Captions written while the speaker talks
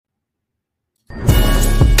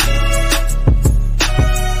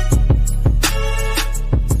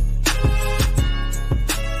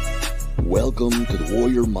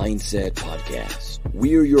Mindset Podcast.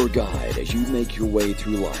 We're your guide as you make your way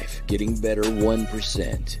through life, getting better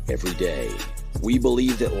 1% every day. We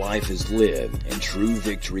believe that life is lived and true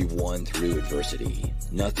victory won through adversity.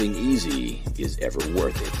 Nothing easy is ever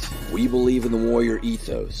worth it. We believe in the warrior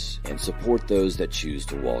ethos and support those that choose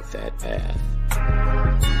to walk that path.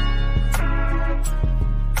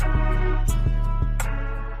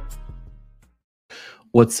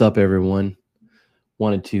 What's up, everyone?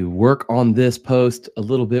 Wanted to work on this post a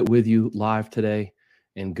little bit with you live today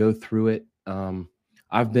and go through it.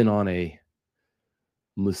 I've been on a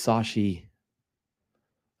Musashi,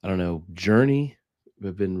 journey.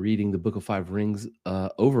 I've been reading the Book of Five Rings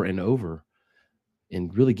over and over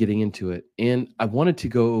and really getting into it. And I wanted to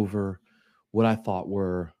go over what I thought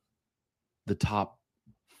were the top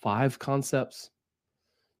 5 concepts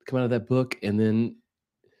that come out of that book, and then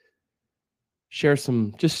share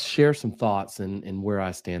some thoughts and where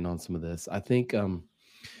I stand on some of this. I think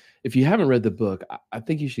if you haven't read the book, I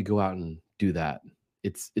think you should go out and do that.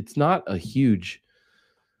 It's not a huge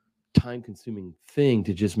time-consuming thing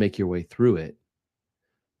to just make your way through it.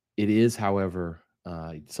 It is, however,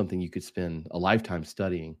 something you could spend a lifetime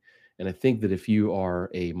studying. And I think that if you are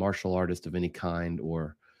a martial artist of any kind,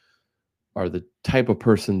 or are the type of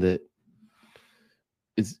person that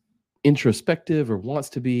is introspective or wants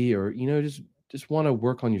to be, or just want to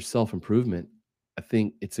work on your self-improvement, I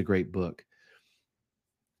think it's a great book.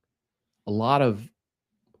 A lot of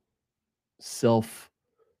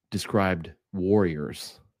self-described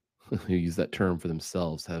warriors who use that term for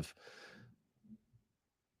themselves have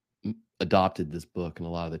adopted this book and a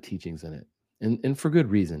lot of the teachings in it, and for good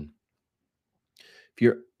reason. If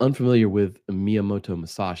you're unfamiliar with Miyamoto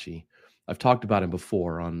Musashi, I've talked about him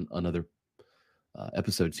before on other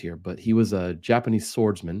episodes here, but he was a Japanese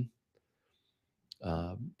swordsman,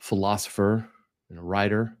 philosopher, and a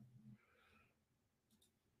writer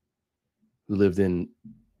who lived in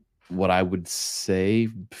what I would say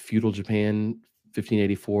feudal Japan,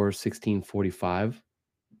 1584, 1645,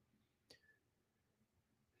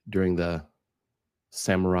 during the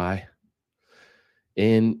samurai.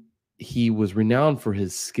 And he was renowned for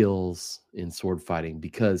his skills in sword fighting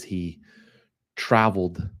because he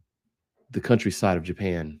traveled the countryside of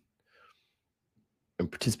Japan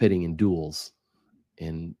and participating in duels.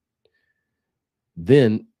 And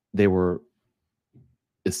then they were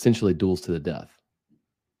essentially duels to the death.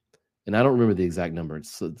 And I don't remember the exact number.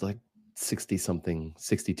 It's like 60 something,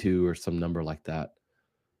 62 or some number like that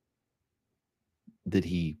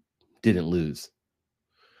he didn't lose.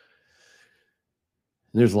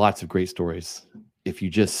 And there's lots of great stories if you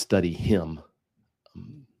just study him.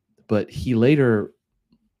 But he later,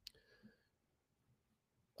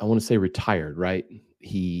 I want to say, retired, right?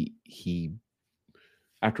 He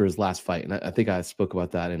after his last fight, and I think I spoke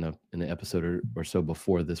about that in an episode or so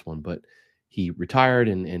before this one, but he retired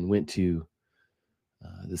and went to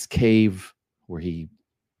this cave where he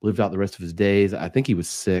lived out the rest of his days. I think he was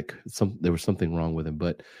sick. There was something wrong with him,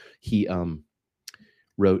 but he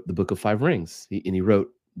wrote the Book of Five Rings. He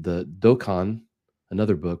wrote the Dokkan,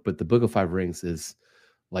 another book, but the Book of Five Rings is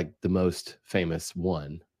like the most famous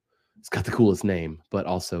one. It's got the coolest name, but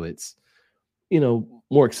also it's,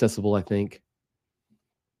 more accessible, I think.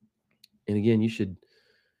 And again, you should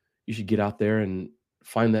get out there and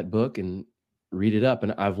find that book and read it up.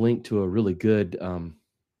 And I've linked to a really good, a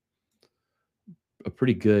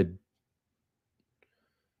pretty good,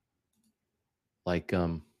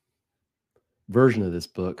 version of this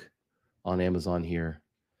book on Amazon here.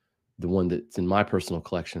 The one that's in my personal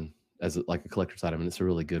collection as a collector's item. And it's a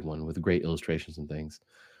really good one with great illustrations and things.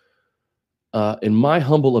 In my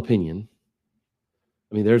humble opinion,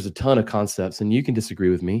 there's a ton of concepts, and you can disagree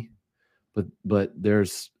with me, but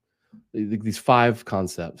there's these 5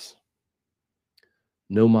 concepts: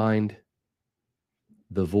 no mind,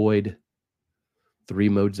 the void, 3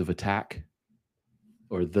 modes of attack,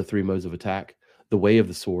 or the 3 modes of attack, the way of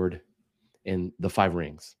the sword, and the 5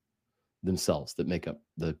 rings themselves that make up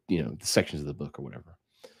the sections of the book or whatever.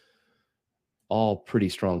 All pretty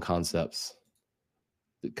strong concepts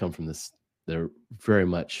that come from this. They're very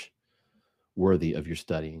much worthy of your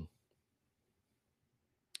studying.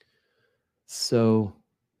 So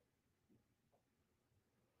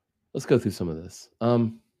let's go through some of this.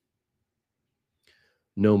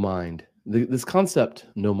 No mind. This concept,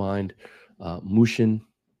 no mind, Mushin,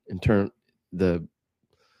 in turn,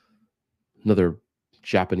 another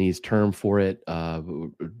Japanese term for it,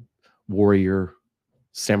 warrior,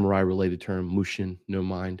 samurai-related term, Mushin, no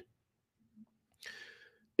mind,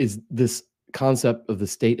 is this concept of the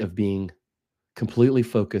state of being completely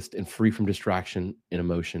focused and free from distraction and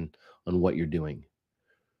emotion on what you're doing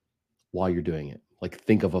while you're doing it. like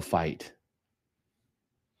think of a fight.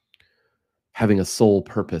 Having a sole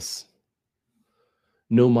purpose.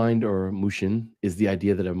 No mind or mushin is the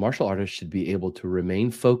idea that a martial artist should be able to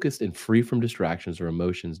remain focused and free from distractions or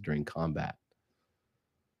emotions during combat.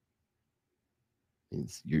 It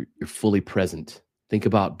means you're fully present. Think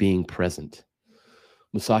about being present.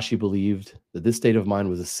 Musashi believed that this state of mind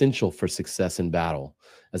was essential for success in battle,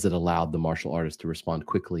 as it allowed the martial artist to respond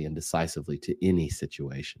quickly and decisively to any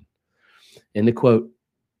situation. And to quote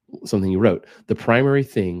something he wrote, the primary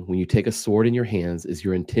thing when you take a sword in your hands is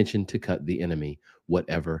your intention to cut the enemy,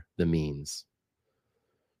 whatever the means.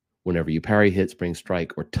 Whenever you parry, hit, spring,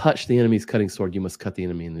 strike, or touch the enemy's cutting sword, you must cut the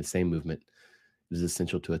enemy in the same movement. It is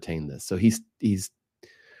essential to attain this. So he's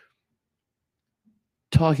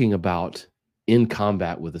talking about in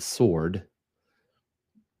combat with a sword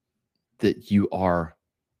that you are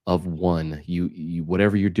of one. You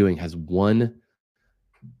whatever you're doing has one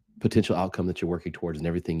potential outcome that you're working towards, and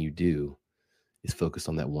everything you do is focused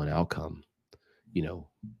on that one outcome. You know,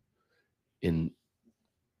 in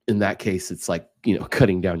that case, it's like, you know,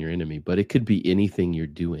 cutting down your enemy, but it could be anything you're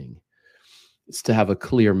doing. It's to have a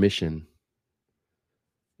clear mission,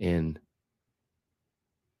 and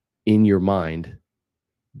in your mind,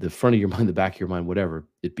 the front of your mind, the back of your mind, whatever,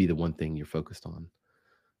 it be the one thing you're focused on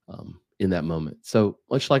in that moment. So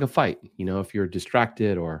much like a fight, you know, if you're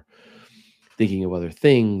distracted or thinking of other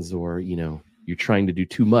things, or, you know, you're trying to do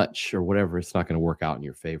too much or whatever, it's not going to work out in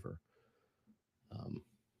your favor.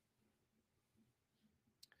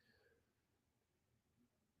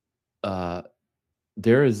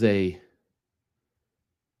 There is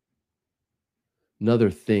another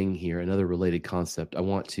thing here, another related concept. I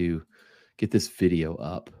want to get this video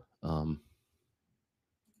up. Let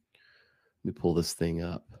me pull this thing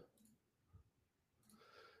up.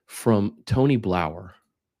 From Tony Blauer.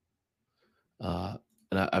 And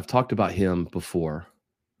I've talked about him before.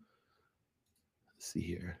 Let's see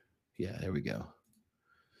here. Yeah, there we go.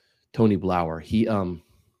 Tony Blauer. He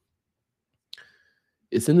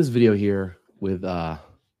it's in this video here with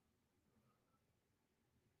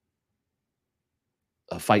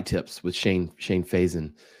Fight Tips with Shane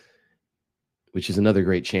Faison, which is another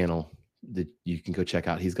great channel that you can go check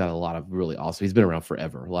out. He's got a lot of really awesome, he's been around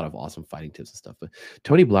forever, a lot of awesome fighting tips and stuff. But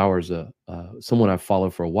Tony Blauer is someone I've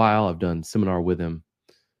followed for a while. I've done seminar with him.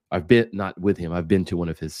 I've been, not with him, I've been to one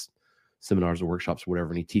of his seminars or workshops or whatever,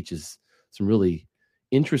 and he teaches some really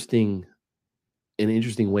interesting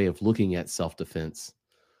way of looking at self-defense.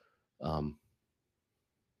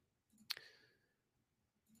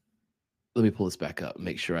 Let me pull this back up,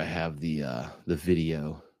 make sure I have the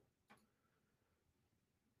video.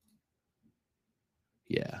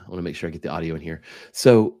 Yeah, I want to make sure I get the audio in here.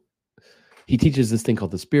 So he teaches this thing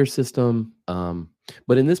called the Spear System.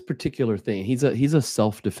 But in this particular thing, he's a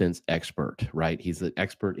self-defense expert, right? He's an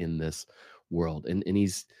expert in this world. And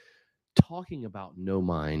he's talking about no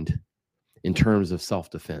mind in terms of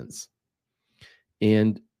self-defense.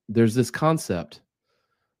 And there's this concept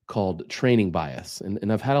called training bias.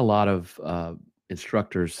 And I've had a lot of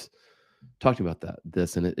instructors talking about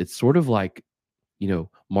this. And it's sort of like, you know,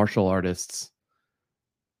 martial artists,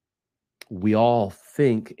 we all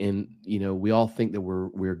think, and we all think that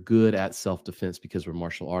we're good at self-defense because we're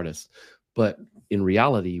martial artists, but in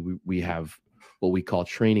reality, we have what we call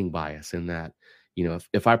training bias. In that, you know,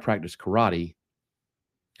 if I practice karate,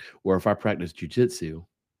 or if I practice jujitsu,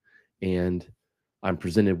 and I'm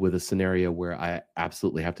presented with a scenario where I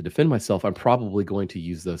absolutely have to defend myself, I'm probably going to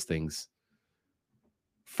use those things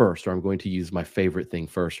first, or I'm going to use my favorite thing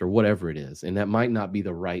first, or whatever it is, and that might not be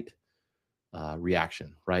the right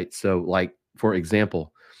reaction, right? So, like, for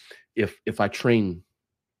example, if I train,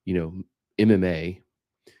 you know, MMA,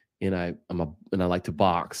 and I like to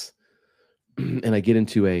box, and I get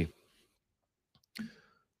into a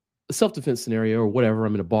self-defense scenario or whatever,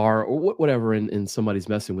 I'm in a bar or whatever, and somebody's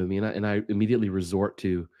messing with me, and I immediately resort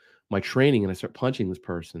to my training and I start punching this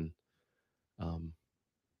person,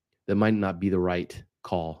 that might not be the right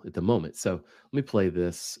call at the moment. So let me play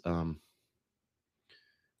this.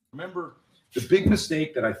 Remember, the big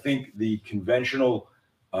mistake that I think the conventional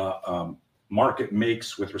market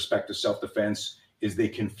makes with respect to self-defense is they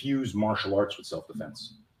confuse martial arts with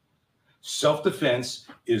self-defense. Self-defense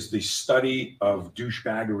is the study of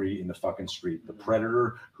douchebaggery in the fucking street, the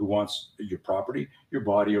predator who wants your property, your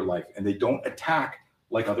body, your life, and they don't attack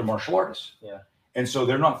like other martial artists. Yeah. And so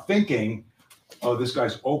they're not thinking, oh, this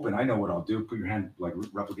guy's open, I know what I'll do. Put your hand, like,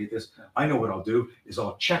 replicate this. I know what I'll do is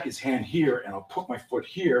I'll check his hand here and I'll put my foot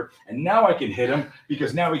here, and now I can hit him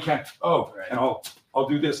because now he can't. Oh, right. And I'll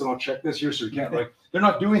do this and I'll check this here so he can't. Like, they're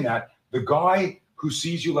not doing that. The guy who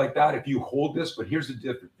sees you like that, if you hold this, but here's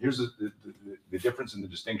the difference in the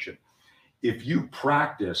distinction. If you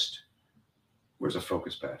practiced, where's a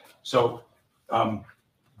focus pad? So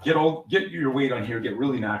get your weight on here, get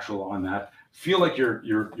really natural on that. Feel like you're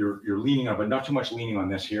leaning on, but not too much leaning on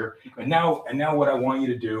this here. And now what I want you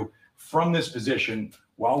to do from this position,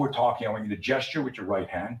 while we're talking, I want you to gesture with your right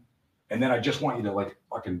hand. And then I just want you to like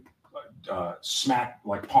fucking smack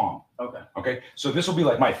like palm. Okay. So this will be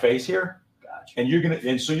like my face here. Gotcha.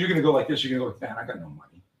 And so you're gonna go like this. You're gonna go, man, I got no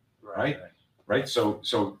money. Right. So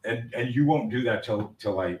and you won't do that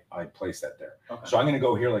till I place that there. Okay. So I'm gonna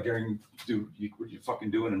go here like Aaron, dude, what you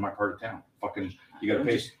fucking doing in my part of town? Fucking, you gotta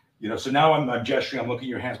pay. So now I'm gesturing, I'm looking at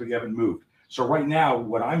your hands, but you haven't moved. So right now,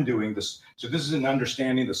 what I'm doing this is an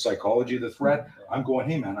understanding the psychology of the threat. I'm going,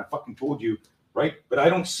 hey man, I fucking told you, right? But I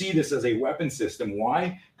don't see this as a weapon system.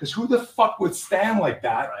 Why? Because who the fuck would stand like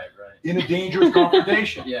that in a dangerous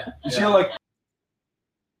confrontation? You see, like.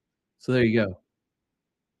 So there you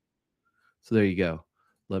go.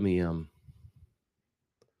 Let me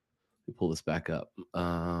pull this back up.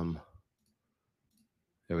 There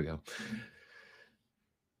we go.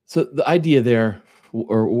 So the idea there,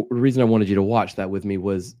 or the reason I wanted you to watch that with me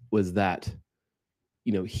was that,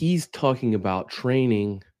 he's talking about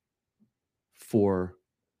training for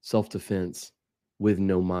self-defense with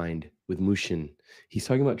no mind, with Mushin. He's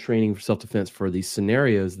talking about training for self-defense for these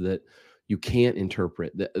scenarios that you can't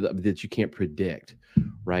interpret, that you can't predict,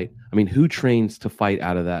 right? I mean, who trains to fight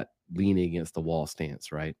out of that leaning against the wall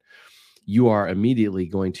stance, right? You are immediately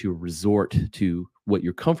going to resort to what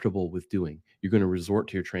you're comfortable with doing. You're going to resort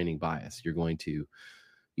to your training bias. You're going to,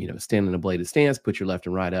 stand in a bladed stance, put your left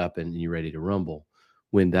and right up, and you're ready to rumble,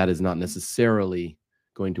 when that is not necessarily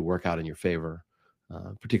going to work out in your favor,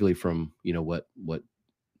 particularly from, what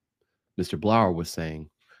Mr. Blauer was saying.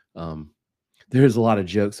 There's a lot of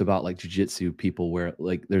jokes about like jiu-jitsu people where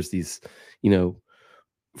like there's these,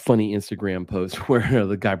 funny Instagram posts where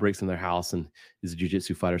the guy breaks in their house and is a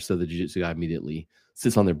jiu-jitsu fighter. So the jiu-jitsu guy immediately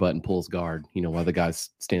sits on their butt and pulls guard, while the guy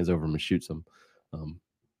stands over him and shoots him.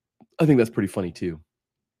 I think that's pretty funny too.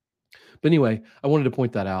 But anyway, I wanted to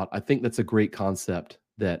point that out. I think that's a great concept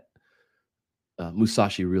that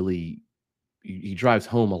Musashi really, he drives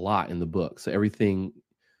home a lot in the book. So everything,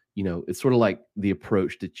 it's sort of like the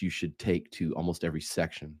approach that you should take to almost every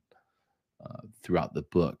section throughout the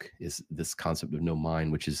book is this concept of no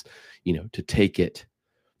mind, which is, to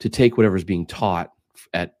take whatever's being taught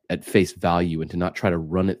at face value and to not try to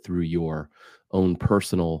run it through your own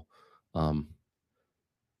personal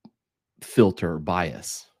filter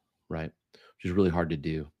bias, right? Which is really hard to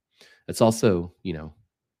do. It's also,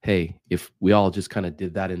 hey, if we all just kind of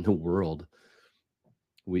did that in the world,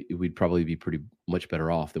 we'd probably be pretty much better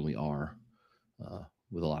off than we are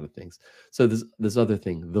with a lot of things. So this other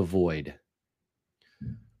thing, the void.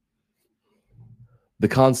 The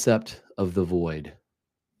concept of the void,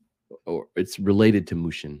 or it's related to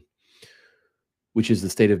Mushin, which is the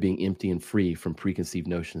state of being empty and free from preconceived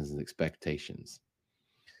notions and expectations.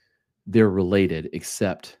 They're related,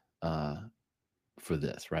 except for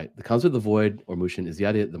this, right? The concept of the void, or Mushin, is the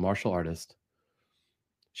idea that the martial artist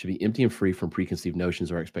should be empty and free from preconceived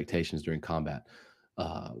notions or expectations during combat.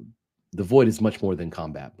 The void is much more than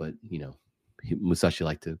combat, but, Musashi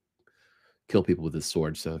liked to kill people with his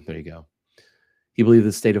sword, so there you go. He believed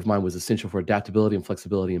this state of mind was essential for adaptability and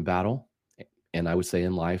flexibility in battle, and I would say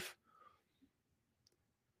in life.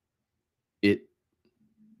 It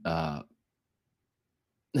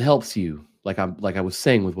helps you, like I was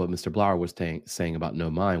saying with what Mr. Blauer was saying about no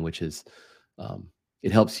mind, which is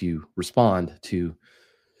it helps you respond to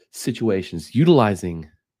situations utilizing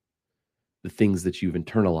the things that you've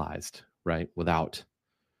internalized, right, without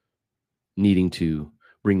needing to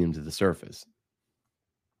bring them to the surface.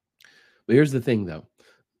 But here's the thing, though.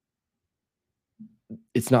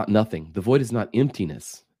 It's not nothing. The void is not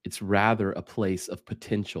emptiness. It's rather a place of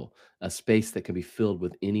potential, a space that can be filled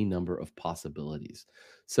with any number of possibilities.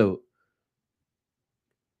 So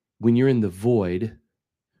when you're in the void,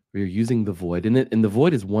 or you're using the void, and the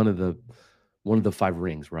void is one of the five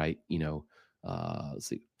rings, right? Let's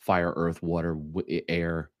see, fire, earth, water,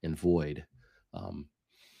 air, and void.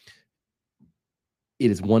 It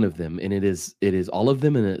is one of them, and it is all of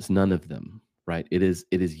them, and it's none of them, right? It is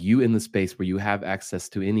you in the space where you have access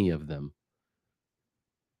to any of them,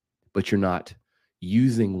 but you're not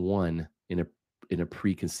using one in a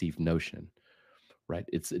preconceived notion, right?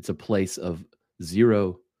 It's a place of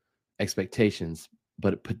zero expectations,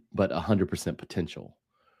 but 100% potential,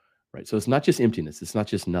 right? So it's not just emptiness, it's not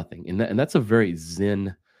just nothing, and that's a very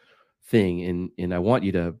Zen thing, and I want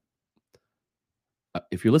you to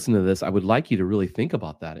if you're listening to this, I would like you to really think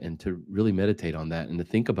about that and to really meditate on that and to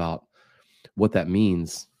think about what that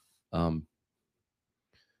means, to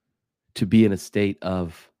be in a state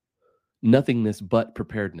of nothingness but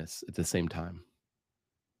preparedness at the same time.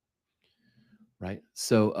 Right?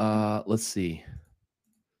 So let's see.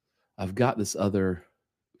 I've got this other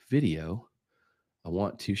video I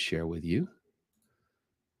want to share with you.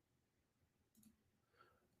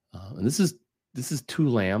 And this is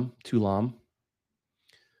Tulam,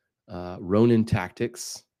 Ronin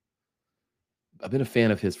Tactics. I've been a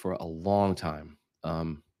fan of his for a long time.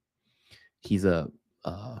 He's a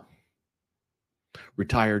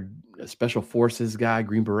retired special forces guy,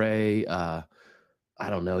 Green Beret. I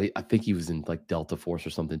don't know. I think he was in like Delta Force or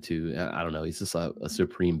something too. I don't know. He's just a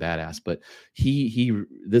supreme badass. But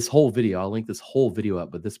this whole video, I'll link this whole video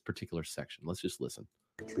up, but this particular section, let's just listen.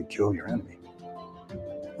 Kill your enemy,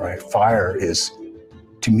 right? Fire is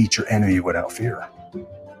to meet your enemy without fear,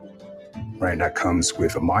 right? And that comes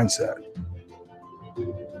with a mindset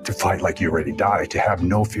to fight like you already died, to have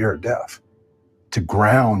no fear of death, to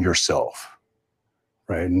ground yourself.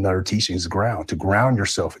 Right? Another teaching is ground, to ground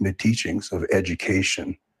yourself in the teachings of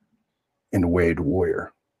education in the way of the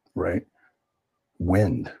warrior, right?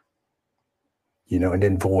 Wind, and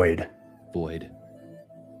then void. Void.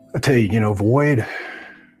 I'll tell you, void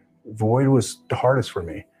was the hardest for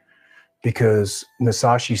me, because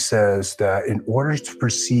Musashi says that in order to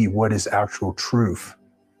perceive what is actual truth,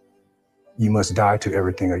 you must die to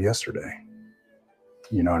everything of yesterday.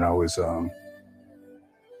 And I was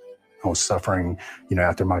suffering,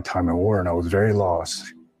 after my time in war, and I was very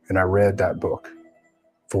lost. And I read that book,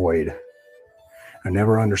 Void. I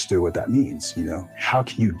never understood what that means. How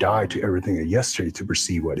can you die to everything of yesterday to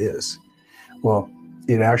perceive what is? Well,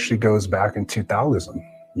 it actually goes back into Taoism,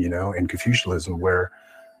 in Confucianism, where,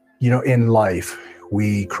 in life,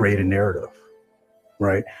 we create a narrative,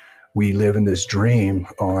 right? We live in this dream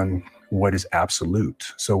on what is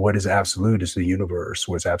absolute. So what is absolute is the universe.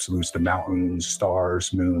 What's absolute is the mountains,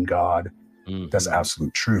 stars, moon, God. Mm-hmm. That's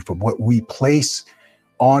absolute truth. But what we place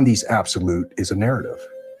on these absolute is a narrative.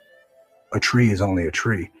 A tree is only a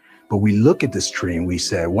tree. But we look at this tree and we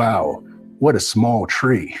say, wow, what a small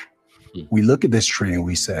tree. Mm-hmm. We look at this tree and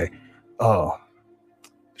we say, oh,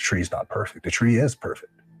 the tree's not perfect. The tree is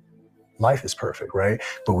perfect. Life is perfect, right?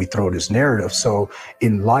 But we throw this narrative. So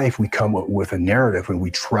in life, we come up with a narrative, and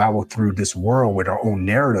we travel through this world with our own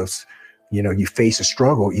narratives. You face a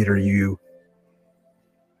struggle. Either you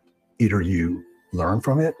learn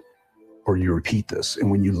from it or you repeat this.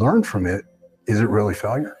 And when you learn from it, is it really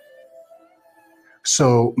failure?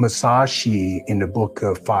 So Musashi in the Book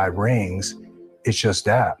of Five Rings, it's just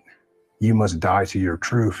that. You must die to your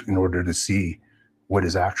truth in order to see what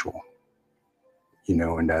is actual.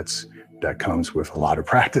 And that comes with a lot of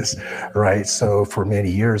practice, right? So for many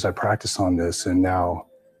years, I practiced on this, and now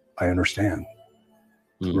I understand,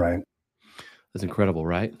 right? That's incredible,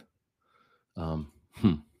 right? Let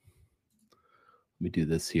me do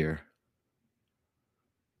this here.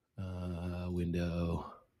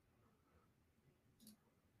 Window.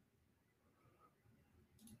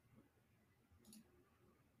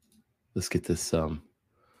 Let's get this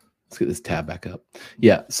tab back up.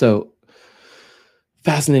 Yeah, so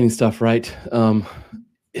fascinating stuff, right?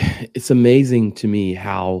 It's amazing to me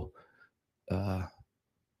how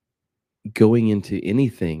going into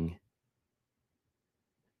anything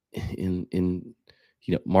in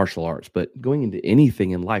martial arts, but going into anything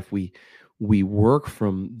in life, we work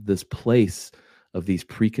from this place of these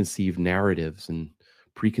preconceived narratives and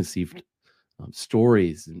preconceived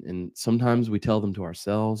stories, and sometimes we tell them to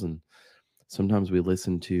ourselves, and sometimes we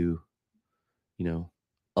listen to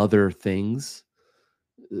other things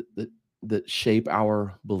that shape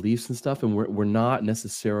our beliefs and stuff, and we're not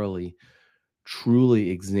necessarily truly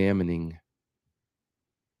examining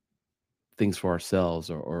things for ourselves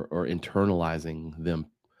or internalizing them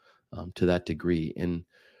to that degree. And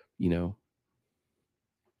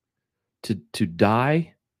to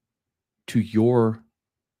die to your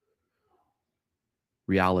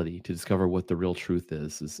reality, to discover what the real truth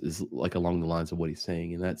is like along the lines of what he's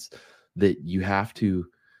saying, and that's that you have to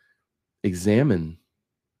examine,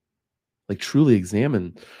 like truly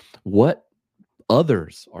examine what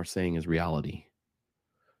others are saying is reality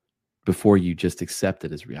before you just accept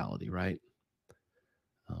it as reality, right?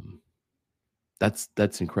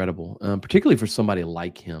 That's incredible, particularly for somebody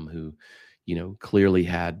like him who, clearly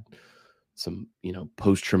had some,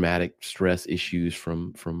 post-traumatic stress issues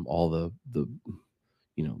from all the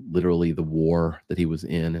literally the war that he was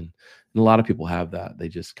in, and a lot of people have that. They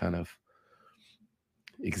just kind of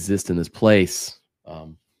exist in this place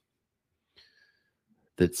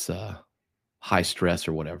that's high stress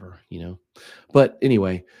or whatever, But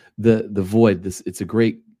anyway, the void, it's a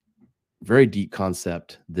great, very deep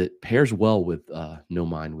concept that pairs well with no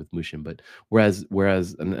mind with Mushin. But whereas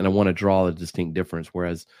and I want to draw a distinct difference.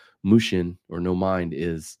 Whereas Mushin or no mind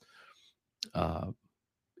is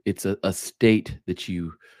it's a state that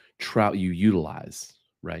you utilize,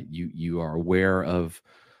 right? You are aware of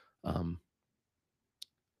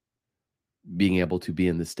being able to be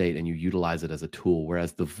in the state, and you utilize it as a tool.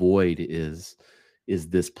 Whereas the void is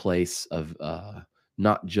this place of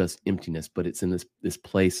not just emptiness, but it's in this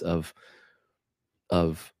place of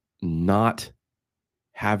not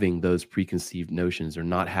having those preconceived notions, or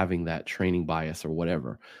not having that training bias or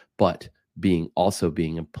whatever, but being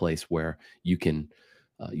a place where you can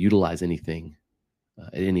utilize anything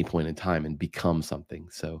at any point in time and become something.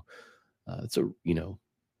 So it's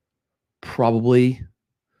probably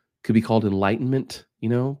could be called enlightenment,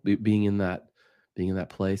 being in that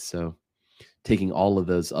place. So taking all of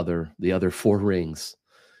the other four rings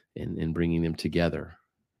and bringing them together,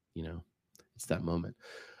 it's that moment.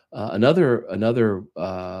 Another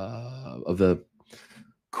of the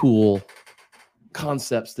cool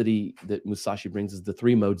concepts that Musashi brings is the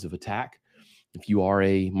 3 modes of attack. If you are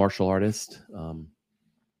a martial artist, and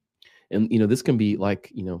this can be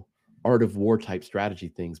like art of war type strategy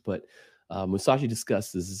things, but Musashi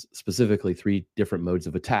discusses specifically 3 different modes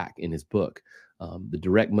of attack in his book: the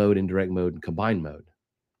direct mode, indirect mode, and combined mode.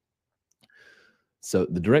 So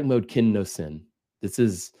the direct mode, Kin no Sen, this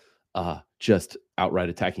is just outright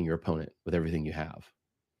attacking your opponent with everything you have,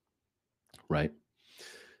 right?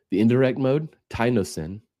 The indirect mode, Tai no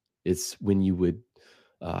Sen, is when you would,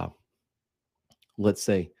 let's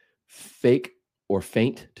say, fake or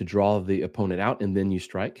feint to draw the opponent out, and then you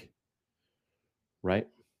strike, right?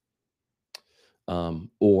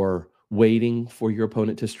 Or waiting for your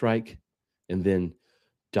opponent to strike, and then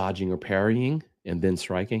dodging or parrying, and then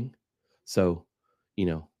striking. So,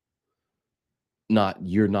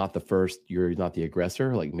 you're not the first, you're not the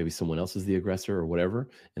aggressor, like maybe someone else is the aggressor or whatever,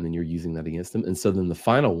 and then you're using that against them. And so then the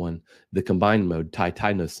final one, the combined mode,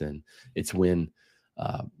 Tai no Sen, it's when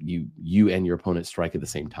you and your opponent strike at the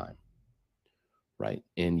same time, right?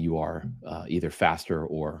 And you are either faster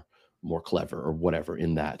or more clever or whatever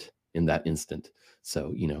in that instant.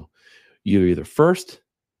 So, you're either first,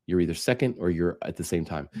 you're either second, or you're at the same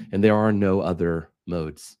time. And there are no other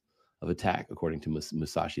modes of attack, according to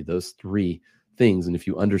Musashi. Those 3 things. And if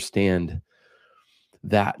you understand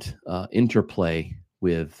that interplay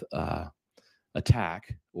with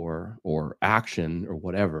attack or action or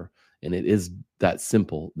whatever, and it is that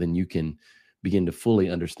simple, then you can begin to fully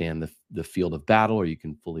understand the field of battle, or you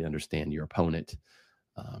can fully understand your opponent,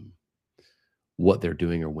 what they're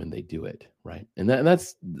doing or when they do it, right? And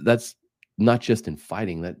that's not just in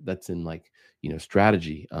fighting, that's in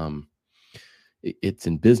strategy. It's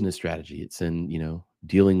in business strategy. It's in,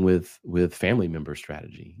 dealing with family member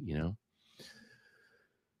strategy,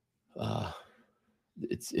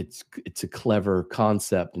 it's a clever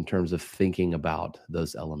concept in terms of thinking about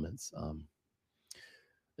those elements.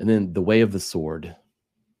 And then the way of the sword,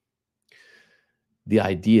 the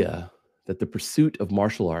idea that the pursuit of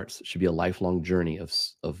martial arts should be a lifelong journey of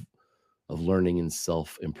learning and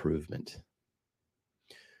self-improvement.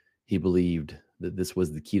 He believed that this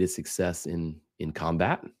was the key to success in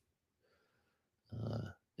combat,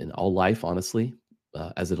 in all life, honestly,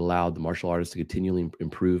 as it allowed the martial artists to continually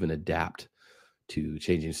improve and adapt to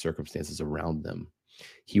changing circumstances around them.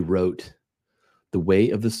 He wrote, "The way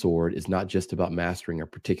of the sword is not just about mastering a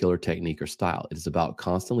particular technique or style. It is about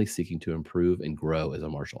constantly seeking to improve and grow as a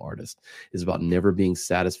martial artist. It is about never being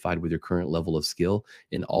satisfied with your current level of skill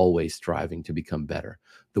and always striving to become better.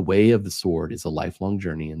 The way of the sword is a lifelong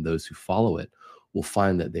journey, and those who follow it will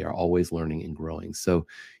find that they are always learning and growing." So,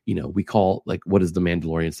 we call, what does the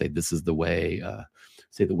Mandalorian say? This is the way,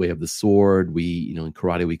 say the way of the sword. We, in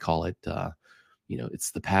karate, we call it,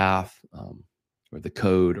 it's the path, or the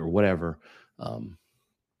code or whatever.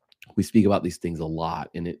 We speak about these things a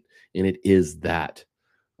lot, and it is that,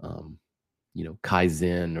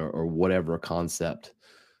 Kaizen or whatever quancept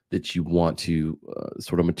that you want to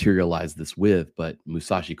sort of materialize this with, but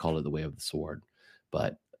Musashi called it the way of the sword.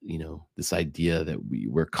 But, this idea that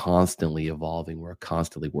we're constantly evolving, we're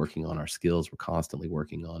constantly working on our skills, we're constantly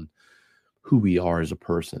working on who we are as a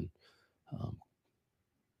person.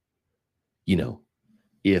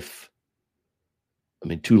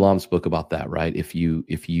 Tu Lam spoke about that, right? If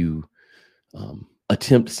you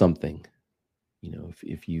attempt something,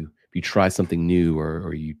 if you try something new,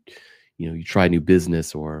 or you try a new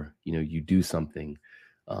business, or you do something,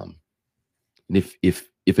 and if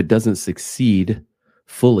it doesn't succeed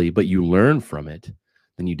fully, but you learn from it,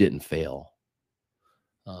 then you didn't fail,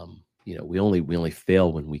 We only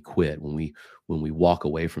fail when we quit, when we walk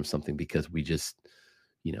away from something because we just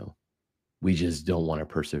don't want to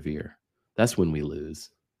persevere. That's when we lose.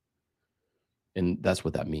 And that's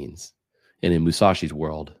what that means. And in Musashi's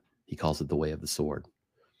world, he calls it the way of the sword.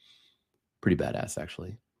 Pretty badass,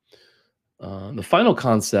 actually. The final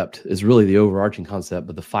concept is really the overarching concept,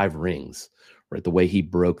 but the 5 rings, right? The way he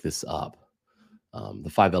broke this up, the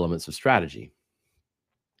 5 elements of strategy: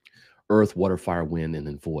 earth, water, fire, wind, and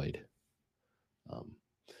then void.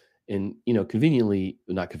 And conveniently,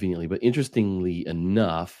 not conveniently, but interestingly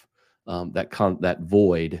enough, that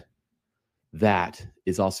void, that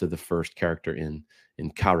is also the first character in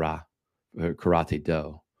Karate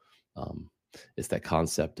Do. It's that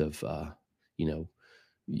concept of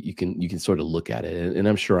you can sort of look at it, and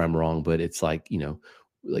I'm sure I'm wrong, but it's like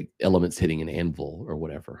like elements hitting an anvil or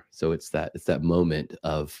whatever. So it's that moment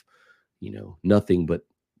of nothing but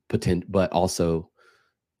but also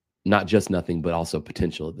not just nothing, but also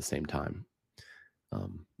potential at the same time.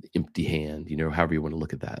 Empty hand, however you want to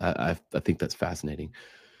look at that. I think that's fascinating.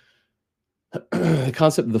 The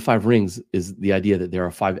concept of the 5 rings is the idea that there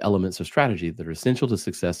are 5 elements of strategy that are essential to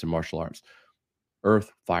success in martial arts: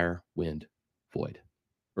 earth, fire, wind, void.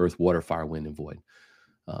 Earth, water, fire, wind, and void.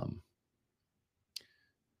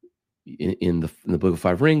 In the Book of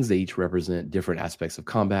 5 Rings, they each represent different aspects of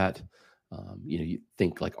combat. You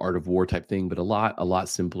think like Art of War type thing, but a lot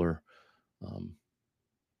simpler. The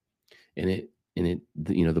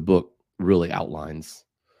book really outlines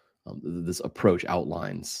this approach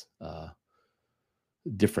outlines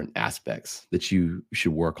different aspects that you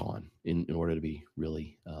should work on in order to be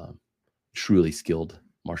really truly skilled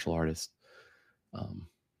martial artist.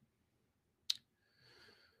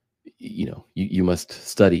 You must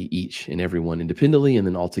study each and every one independently and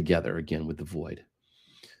then all together again with the void.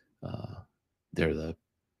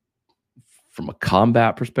 From a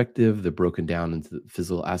combat perspective, they're broken down into the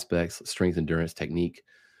physical aspects: strength, endurance, technique.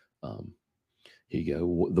 Here you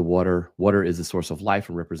go. The water is the source of life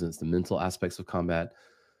and represents the mental aspects of combat,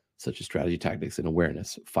 such as strategy, tactics, and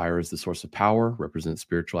awareness. Fire is the source of power, represents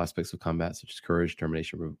spiritual aspects of combat, such as courage,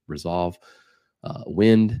 determination, resolve.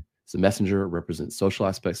 Wind is the messenger, represents social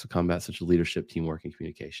aspects of combat, such as leadership, teamwork, and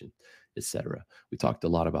communication, etc. We talked a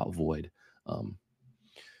lot about void.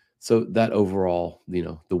 So that overall,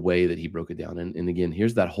 the way that he broke it down, and again,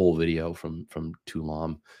 here's that whole video from Tu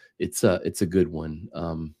Lam. It's a good one,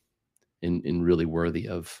 and really worthy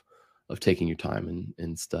of taking your time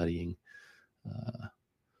and studying.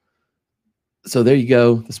 So there you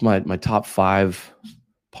go. That's my top 5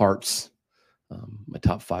 parts, my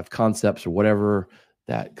top 5 concepts or whatever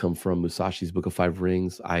that come from Musashi's Book of 5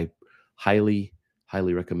 Rings. I highly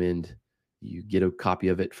recommend you get a copy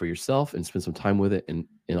of it for yourself and spend some time with it, and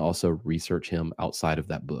also research him outside of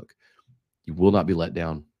that book. You will not be let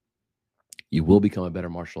down. You will become a better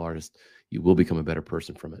martial artist. You will become a better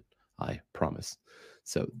person from it. I promise.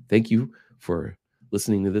 So thank you for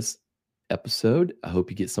listening to this episode. I hope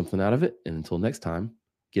you get something out of it. And until next time,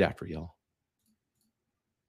 get after it, y'all.